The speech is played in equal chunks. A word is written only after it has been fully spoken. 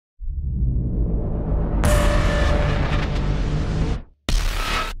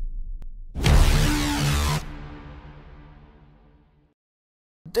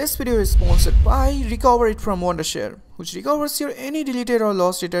This video is sponsored by Recover It from Wondershare, which recovers your any deleted or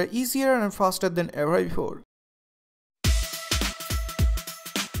lost data easier and faster than ever before.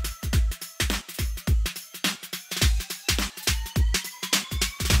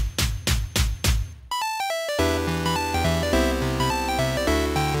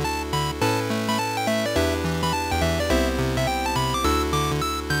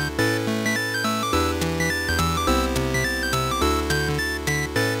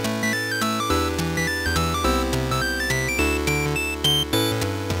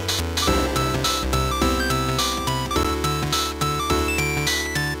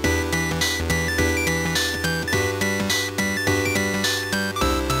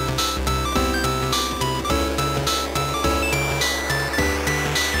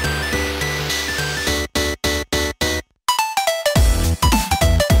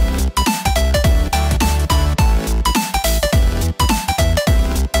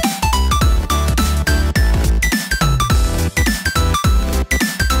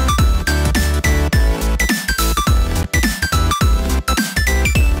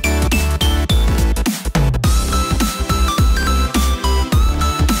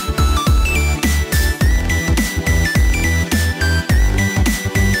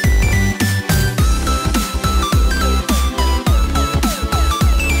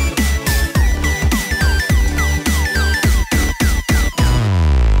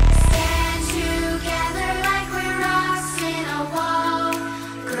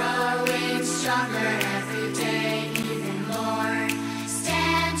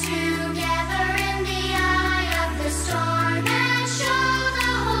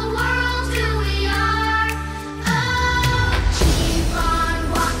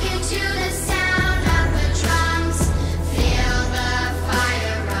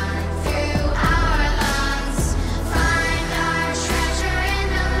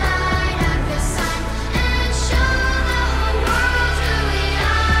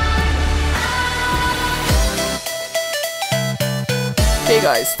 Hey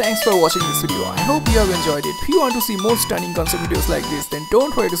guys, thanks for watching this video. I hope you have enjoyed it. If you want to see more stunning concept videos like this, then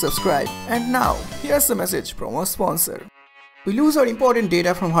don't forget to subscribe. And now, here's the message from our sponsor. We lose our important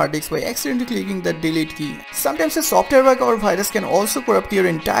data from hard disks by accidentally clicking the delete key. Sometimes a software bug or virus can also corrupt your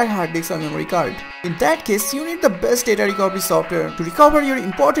entire hard disk or memory card. In that case, you need the best data recovery software to recover your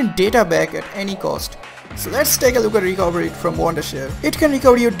important data back at any cost. So let's take a look at Recover It from Wondershare. It can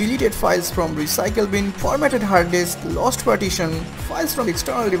recover your deleted files from recycle bin, formatted hard disk, lost partition, files from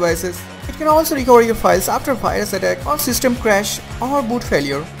external devices. It can also recover your files after virus attack or system crash or boot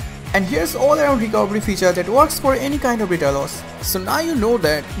failure. And here's all around recovery feature that works for any kind of data loss. So now you know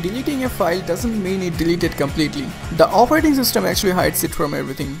that deleting a file doesn't mean it deleted completely. The operating system actually hides it from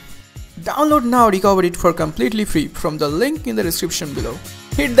everything. Download now Recover It for completely free from the link in the description below.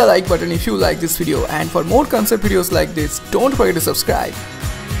 Hit the like button if you like this video, and for more concept videos like this, don't forget to subscribe.